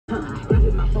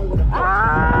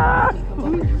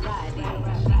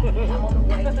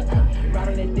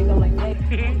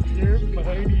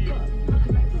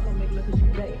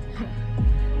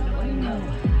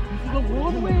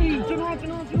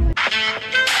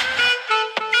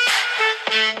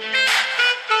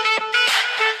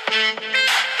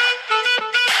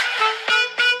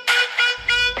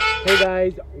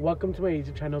guys, welcome to my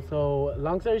YouTube channel. So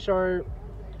long story short,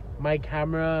 my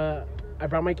camera, I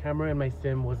brought my camera and my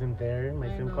SIM wasn't there, my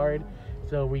SIM card.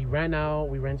 So we ran out,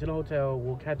 we rented a hotel.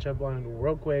 We'll catch up on it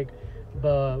real quick,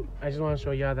 but I just want to show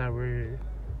y'all that we're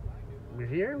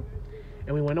here.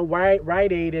 And we went to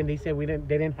Rite Aid and they said they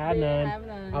didn't have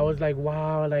none. I was like,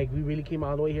 wow, like we really came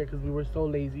all the way here because we were so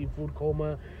lazy, food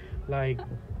coma, like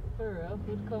for real,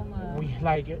 food coma. We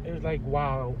like it was like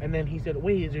wow. And then he said,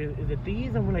 wait, is it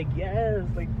these? And we're like, yes,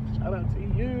 like shout out to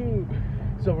you.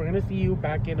 So we're gonna see you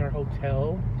back in our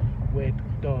hotel with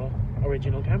the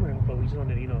original camera, but we just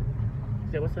wanted to, you know,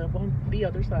 say what's up on the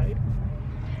other side.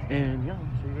 And yeah,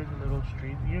 so you guys a little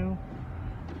street view.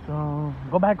 So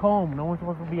go back home. No one's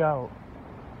supposed to be out.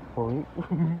 Was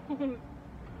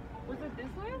it this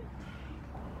one?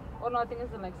 Oh no, I think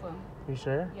it's the next one. You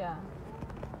sure? Yeah.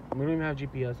 We don't even have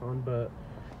GPS on, but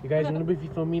you guys, we're gonna be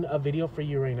filming a video for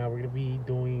you right now. We're gonna be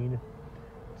doing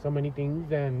so many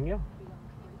things, and yeah.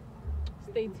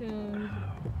 Stay tuned.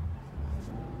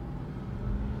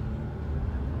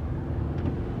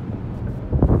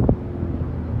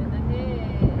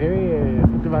 Hey,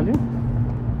 ¿te vale?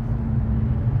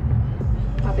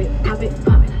 Pop it.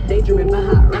 Daydreaming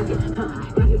behind rocket.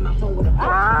 Hit my phone with a I'm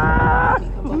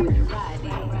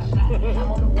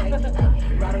on the way.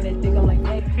 Riding that dick, I'm like,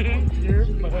 hey. You're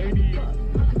mighty.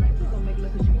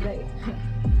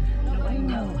 Nobody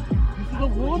know. This is the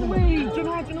one way. Turn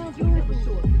on.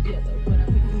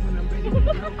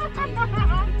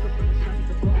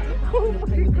 Oh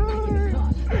my god.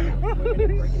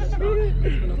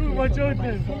 Watch out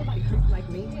then.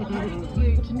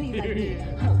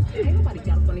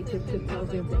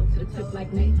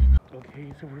 Okay,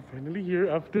 so we're finally here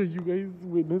after you guys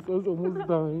witnessed us almost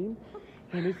dying.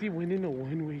 Jennessy went in a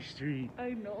one-way street.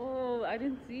 I know. I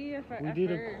didn't see it We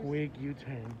did a quick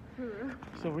U-turn.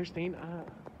 So we're staying at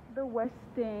the West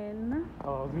End.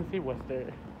 Oh, I was gonna say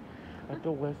Western. At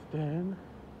the West End.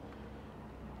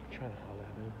 I'm trying to holler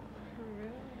at him. For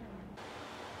real?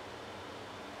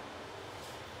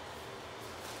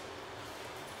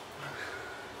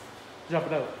 Drop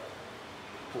it out.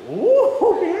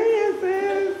 Ooh, here it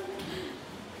is.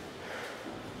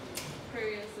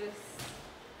 Curious this.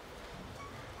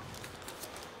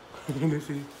 Let me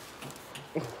see.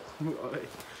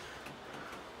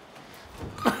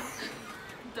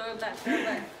 Throw it back.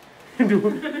 Do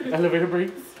elevator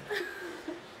brakes.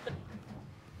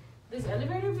 This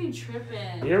elevator be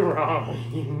tripping. You're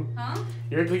wrong. Huh?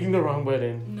 You're clicking the wrong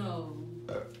button. No.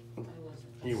 I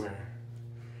wasn't. You were.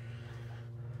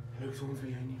 Look, someone's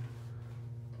behind you.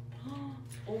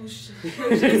 Oh shit.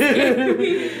 Oh, is it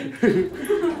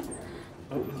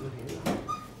here?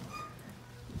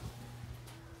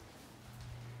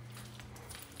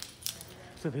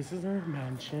 So this is our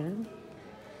mansion.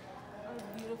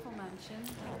 A beautiful mansion.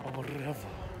 Au revoir.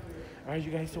 Alright,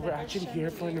 you guys, so we're actually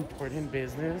here for an important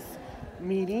business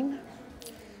meeting.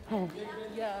 Oh,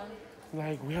 Yeah.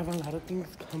 like we have a lot of things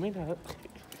coming up.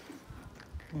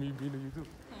 Me being a YouTube.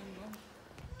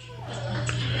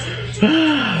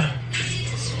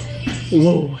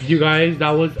 Whoa, you guys,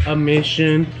 that was a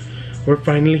mission. We're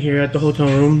finally here at the hotel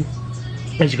room.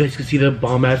 As you guys can see, the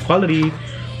bomb ass quality.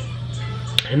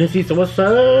 Jennessy, so what's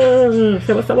up?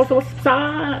 Say what's up, what's up? What's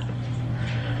up?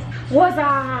 What's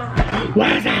up?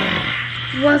 What's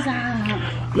up?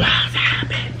 What's up,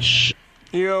 bitch?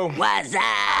 Yo. What's up?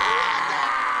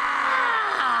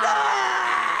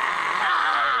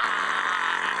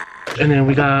 And then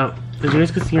we got, as you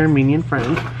guys can see, our Armenian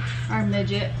friend. Our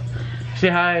midget. Say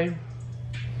hi.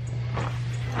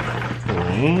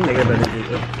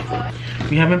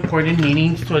 We have important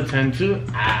meetings to attend to.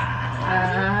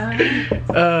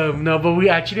 No, but we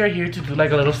actually are here to do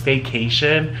like a little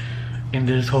staycation in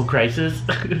this whole crisis.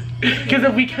 Because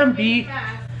if we can be,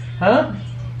 huh?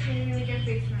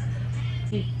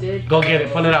 We did. Go get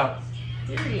it. Pull it out.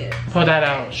 Period. Pull that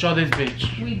out. Show this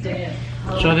bitch. We did.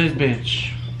 Show this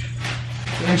bitch.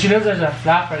 And she knows there's a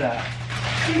slap for that.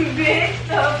 Bitch,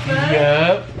 the fuck?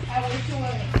 Yep. I wish you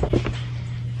would.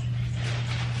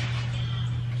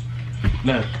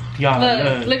 Look, y'all.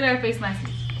 Look at her face mask.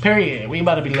 Period. We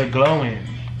about to be look glowing.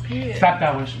 Period. Slap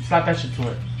that shit to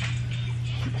her.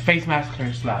 Face mask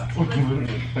her slap. That's right,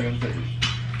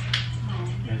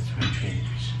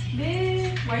 bitch.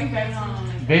 Bitch, why are you grabbing on?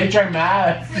 Bitch, our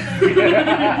mask. She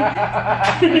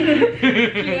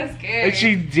got scared. And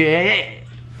she did.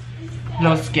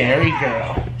 No scary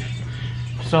girl.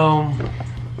 So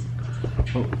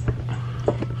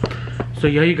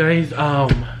yeah, you guys.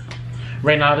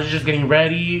 Right now, they're just getting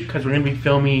ready because we're gonna be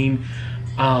filming.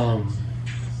 We're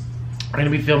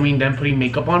gonna be filming them putting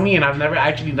makeup on me, and I've never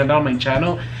actually done that on my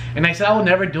channel. And I said I would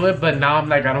never do it, but now I'm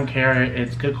like, I don't care.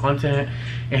 It's good content,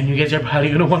 and you guys are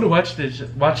probably gonna want to watch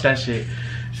that shit.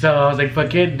 So I was like,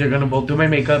 fuck it. They're gonna both do my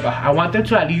makeup. I want them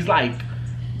to at least like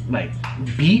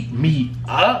beat me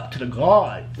up to the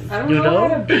gods. I don't know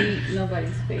how to beat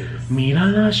nobody's face.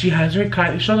 Mira, she has her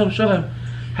show them.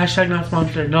 Hashtag not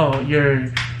sponsored. No, your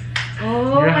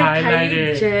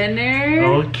highlighter. Jenner.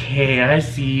 Okay, I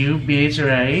see you, bitch.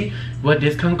 Right? What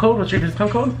discount code? What's your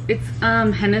discount code? It's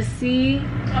Hennessy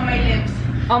on my lips.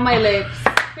 On my lips.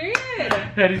 Period.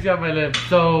 Hennessy on my lips.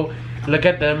 So look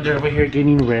at them. They're over here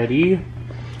getting ready.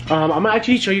 I'm gonna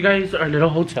actually show you guys our little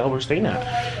hotel we're staying at.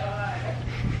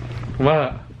 Oh my god.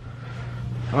 What?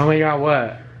 Oh my god,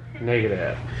 what?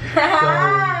 Negative. So,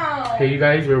 hey you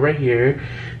guys, we're right here.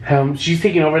 She's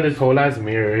taking over this whole ass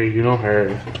mirror. You know her.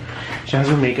 She has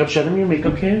her makeup. Show them your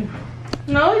makeup kit.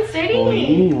 No, it's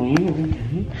dirty.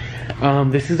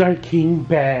 This is our king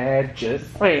bed.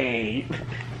 Just wait.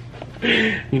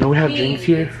 You know we have drinks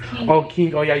here. Oh,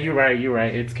 king. Oh yeah, you're right. You're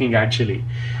right. It's king actually.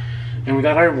 And we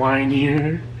got our wine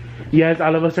here. Yes,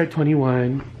 all of us are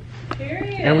 21.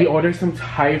 Period. And we ordered some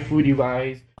Thai food, you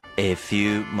guys. A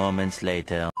few moments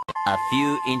later. A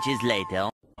few inches later.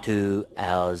 2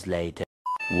 hours later.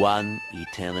 1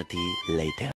 eternity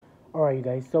later. Alright, you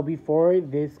guys. So before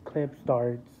this clip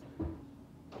starts,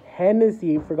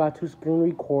 Hennessy forgot to screen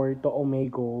record the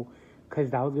Omegle because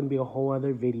that was going to be a whole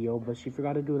other video. But she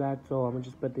forgot to do that. So I'm going to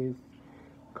just put this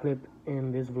clip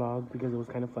in this vlog because it was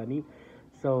kind of funny.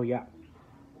 So yeah.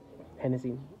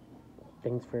 Hennessy,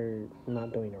 thanks for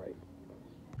not doing it right.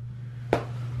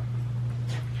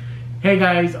 Hey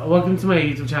guys, welcome to my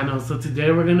YouTube channel. So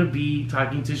today we're gonna be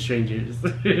talking to strangers.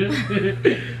 So we're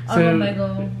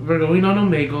going on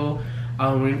Omegle. We're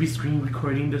gonna be screen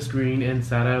recording the screen, and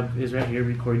Sarah is right here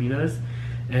recording us,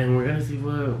 and we're gonna see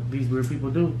what these weird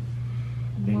people do.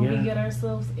 What we get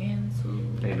ourselves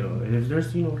into. I know, and if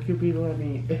there's cute people, I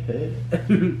mean,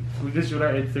 we can shoot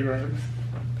our Instagrams.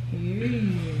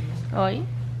 Period. Oi.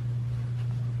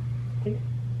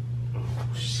 Oh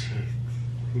shit.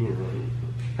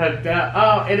 Edit that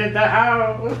out.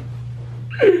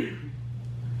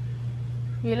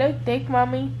 You look thick,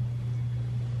 mommy.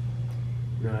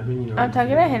 No, I mean, I'm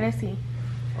talking to Hennessy.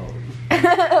 Oh.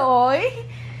 Oi.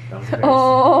 That was embarrassing.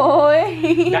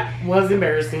 Oi. That was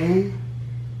embarrassing.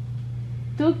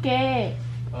 ¿Tú qué?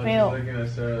 Feo. Looking at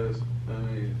Sarah's,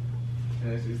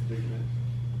 Hennessy's thickness.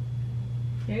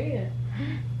 Period.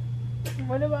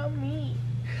 What about me?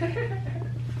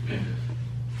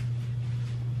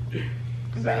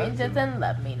 Brian doesn't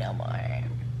love me no more.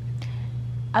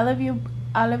 All of you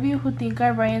who think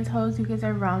our Brian's hoes, you guys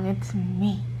are wrong. It's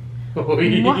me. Oh,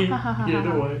 you're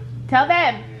the one. Tell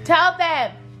them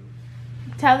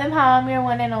how I'm your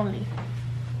one and only.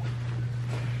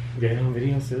 Get on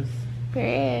video, sis.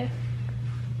 Period.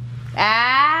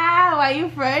 Ah, why you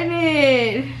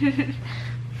fronting?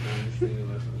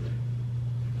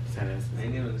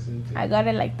 I got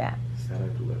it like that.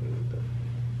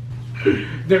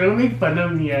 They're gonna make fun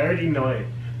of me. I already know it.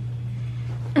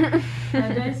 I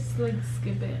just like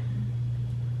skip it.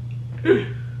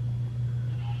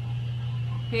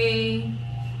 Hey.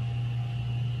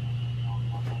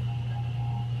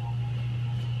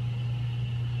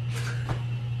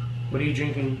 What are you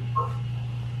drinking?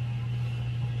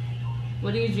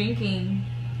 What are you drinking?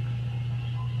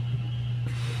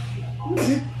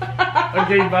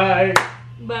 Okay, bye.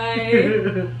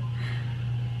 Bye.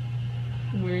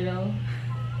 Weirdo.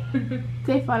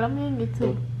 Say follow me on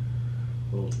YouTube.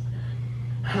 Oh.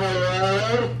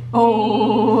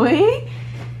 Oh.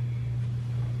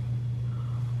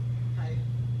 Hi.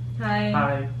 Hi.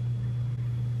 Hi.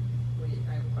 Wait,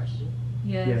 I have a question.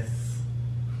 Yes.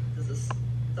 Does this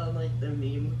sound like the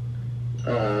meme?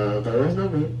 There is no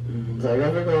meme. So I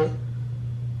gotta go.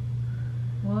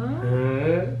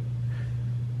 What?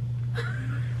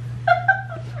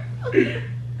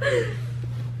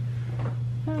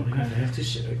 Oh my god, I have to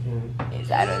shit again.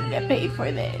 Is I don't get paid for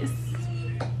this.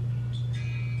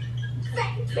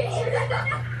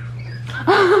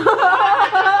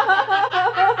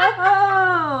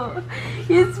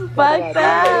 He's fucked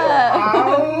up.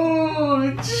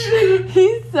 Ouch!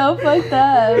 He's so fucked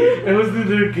up. It was the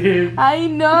little kid. I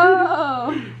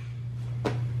know.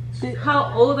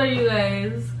 How old are you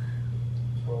guys?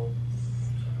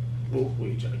 Oh,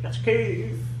 wait, Johnny, got your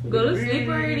case. Go to sleep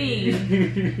already.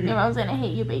 Your mom's gonna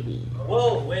hate you, baby.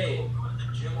 Whoa, wait.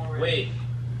 Wait.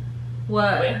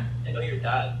 What? Wait, I know your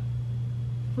dad.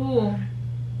 Who?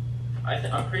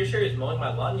 I'm pretty sure he was mowing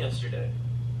my lawn yesterday.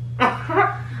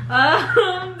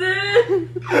 Dude.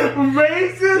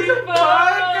 Racist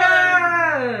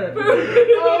fucker!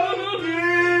 Oh,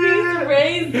 dude! He's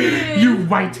racist. You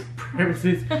white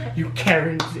premises, you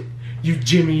Karens, you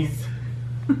Jimmies.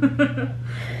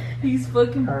 He's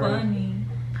fucking funny.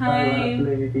 Hi.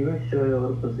 Lady, do you show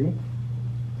your pussy?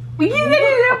 We can say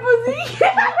your pussy.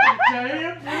 Show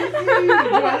your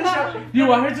pussy. You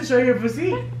want her to show your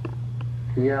pussy?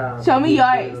 Yeah. Show me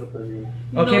yours.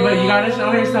 Okay, but you gotta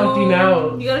show her something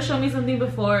else. You gotta show me something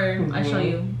before I show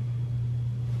you.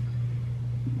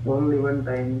 Only one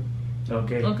time.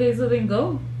 Okay. Okay, so then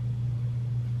go.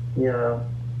 Yeah.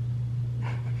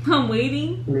 I'm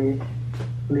waiting.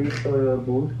 Please show your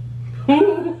boobs.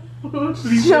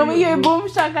 Show me your boom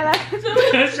shakalaka.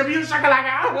 Show me your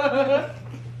shakalaka.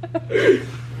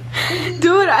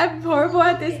 Dude, I'm horrible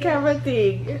at this camera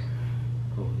thing.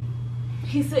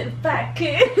 He said fat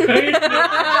kid. Girl.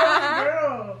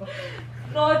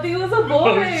 No, I think it was a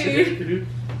boy. Oh, shit.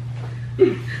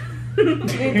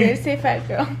 They did say fat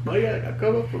girl. Why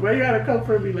you gotta come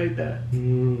for me like that?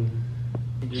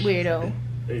 Weirdo.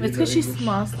 It's because she's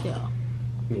small still.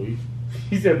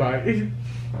 He said bye.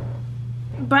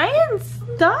 Brian,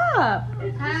 stop.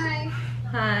 Hi.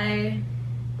 Hi.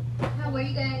 How are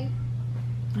you guys?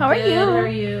 How are Good, you? How are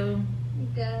you?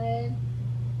 Good.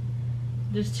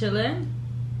 Just chilling?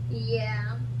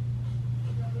 Yeah.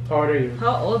 How old are you?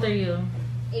 How old are you?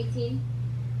 18.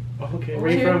 Okay,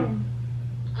 where you from?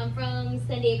 I'm from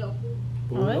San Diego.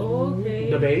 Oh, okay.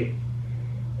 The Bay?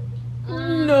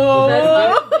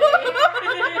 No.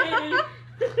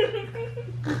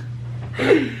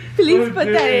 Please put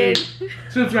that in.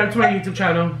 Subscribe to my YouTube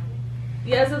channel.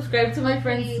 Yeah, subscribe to my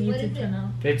friend's Wait, what YouTube is it? channel.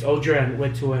 It's Odriann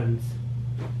with 2 N's.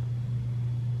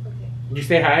 Okay. You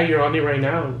say hi, you're on it right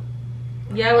now.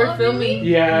 Yeah, we're Oh, filming.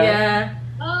 really? Yeah.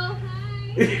 Oh,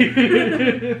 hi.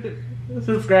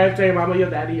 Subscribe to your mama, your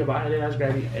daddy, your body, your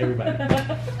granny, everybody.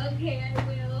 Okay, I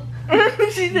will.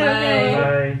 She said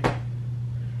okay.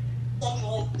 Bye.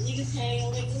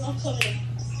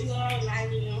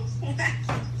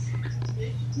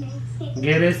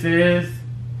 Get it, sis.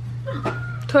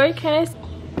 Tori, can I?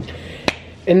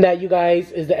 And that, you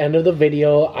guys, is the end of the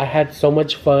video. I had so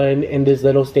much fun in this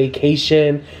little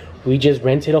staycation. We just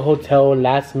rented a hotel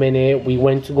last minute. We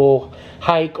went to go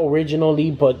hike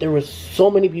originally, but there were so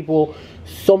many people,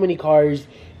 so many cars,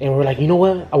 and we're like, you know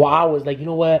what? Well, I was like, you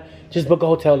know what? Just book a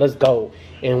hotel, let's go.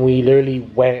 And we literally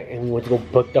went and we went to go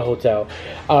book the hotel.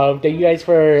 Thank you guys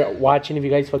for watching. If you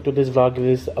guys fucked with this vlog, give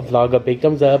this vlog a big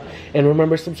thumbs up. And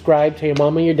remember, subscribe to your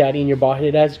mama, your daddy, and your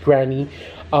bald-headed ass granny.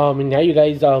 And now you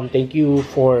guys, thank you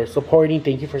for supporting.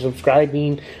 Thank you for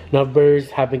subscribing.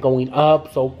 Numbers have been going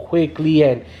up so quickly,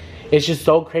 and it's just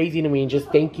so crazy to me. And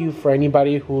just thank you for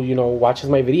anybody who, you know, watches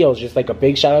my videos. Just like a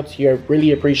big shout out to you. I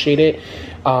really appreciate it.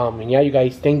 And yeah, you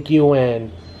guys, thank you,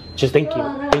 and just thank you.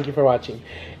 Thank you for watching.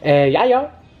 And yeah,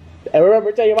 y'all. And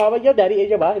remember, tell your mama, your daddy, and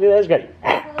your mom. That's great.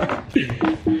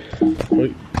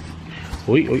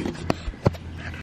 Wait.